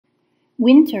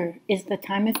Winter is the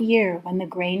time of year when the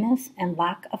grayness and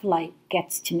lack of light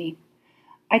gets to me.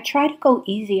 I try to go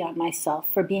easy on myself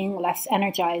for being less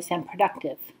energized and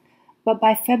productive, but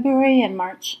by February and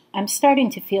March, I'm starting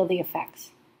to feel the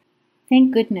effects.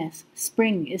 Thank goodness,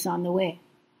 spring is on the way.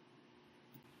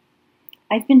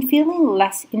 I've been feeling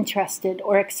less interested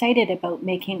or excited about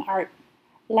making art,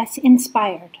 less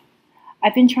inspired.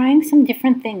 I've been trying some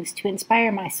different things to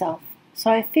inspire myself, so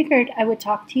I figured I would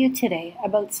talk to you today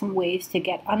about some ways to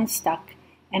get unstuck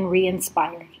and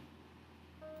re-inspired.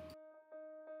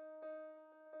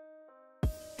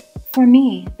 For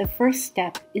me, the first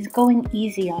step is going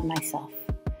easy on myself,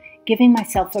 giving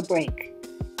myself a break,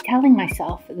 telling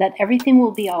myself that everything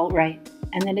will be all right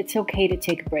and that it's okay to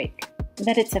take a break,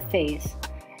 that it's a phase,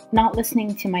 not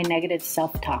listening to my negative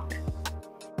self-talk.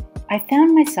 I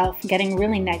found myself getting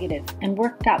really negative and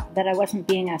worked up that I wasn't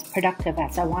being as productive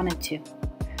as I wanted to.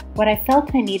 What I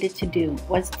felt I needed to do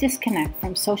was disconnect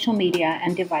from social media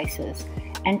and devices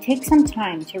and take some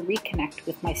time to reconnect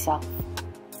with myself.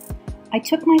 I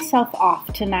took myself off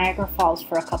to Niagara Falls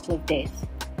for a couple of days,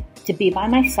 to be by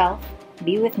myself,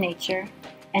 be with nature,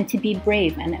 and to be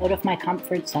brave and out of my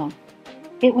comfort zone.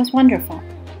 It was wonderful.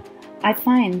 I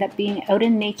find that being out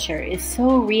in nature is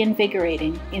so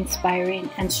reinvigorating, inspiring,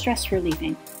 and stress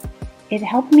relieving. It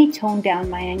helped me tone down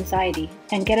my anxiety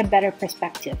and get a better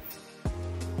perspective.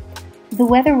 The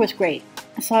weather was great,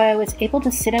 so I was able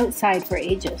to sit outside for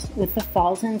ages with the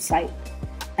falls in sight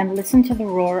and listen to the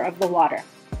roar of the water.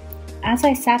 As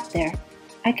I sat there,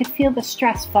 I could feel the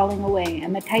stress falling away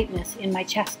and the tightness in my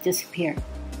chest disappear.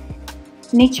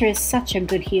 Nature is such a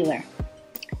good healer.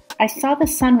 I saw the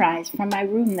sunrise from my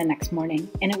room the next morning,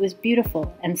 and it was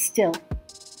beautiful and still.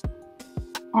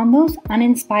 On those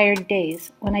uninspired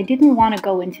days, when I didn't want to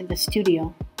go into the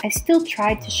studio, I still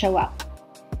tried to show up.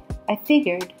 I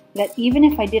figured that even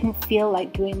if I didn't feel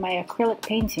like doing my acrylic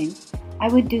painting, I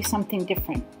would do something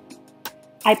different.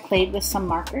 I played with some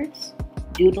markers,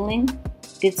 doodling,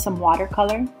 did some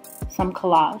watercolor, some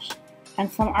collage,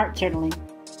 and some art journaling.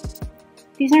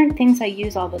 These aren't things I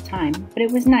use all the time, but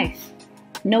it was nice.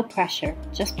 No pressure,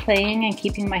 just playing and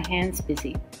keeping my hands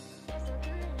busy.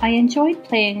 I enjoyed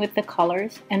playing with the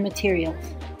colors and materials,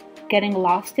 getting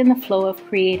lost in the flow of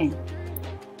creating.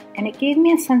 And it gave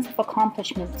me a sense of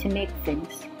accomplishment to make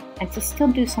things and to still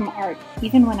do some art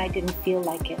even when I didn't feel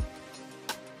like it.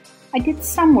 I did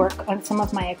some work on some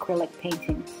of my acrylic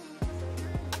paintings.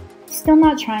 Still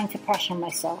not trying to pressure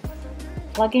myself,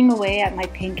 plugging away at my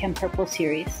pink and purple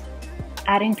series,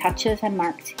 adding touches and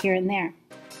marks here and there.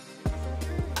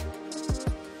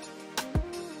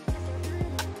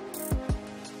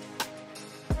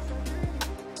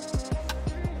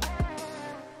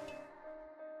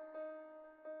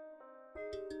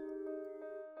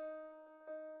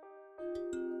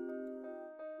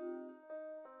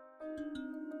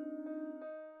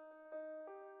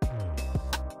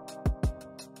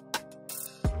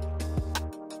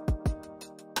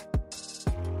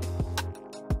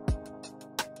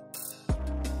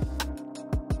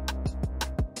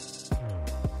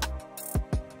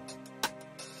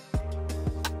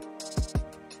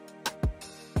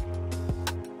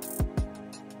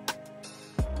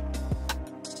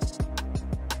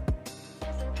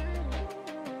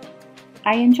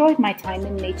 I enjoyed my time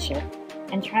in nature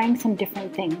and trying some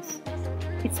different things.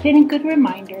 It's been a good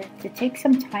reminder to take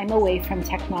some time away from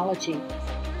technology,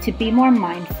 to be more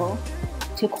mindful,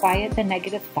 to quiet the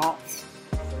negative thoughts,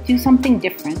 do something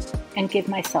different, and give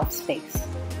myself space.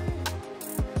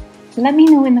 Let me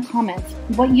know in the comments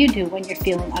what you do when you're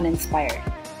feeling uninspired.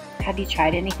 Have you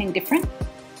tried anything different?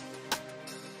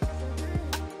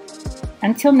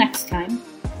 Until next time,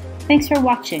 thanks for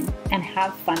watching and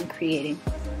have fun creating.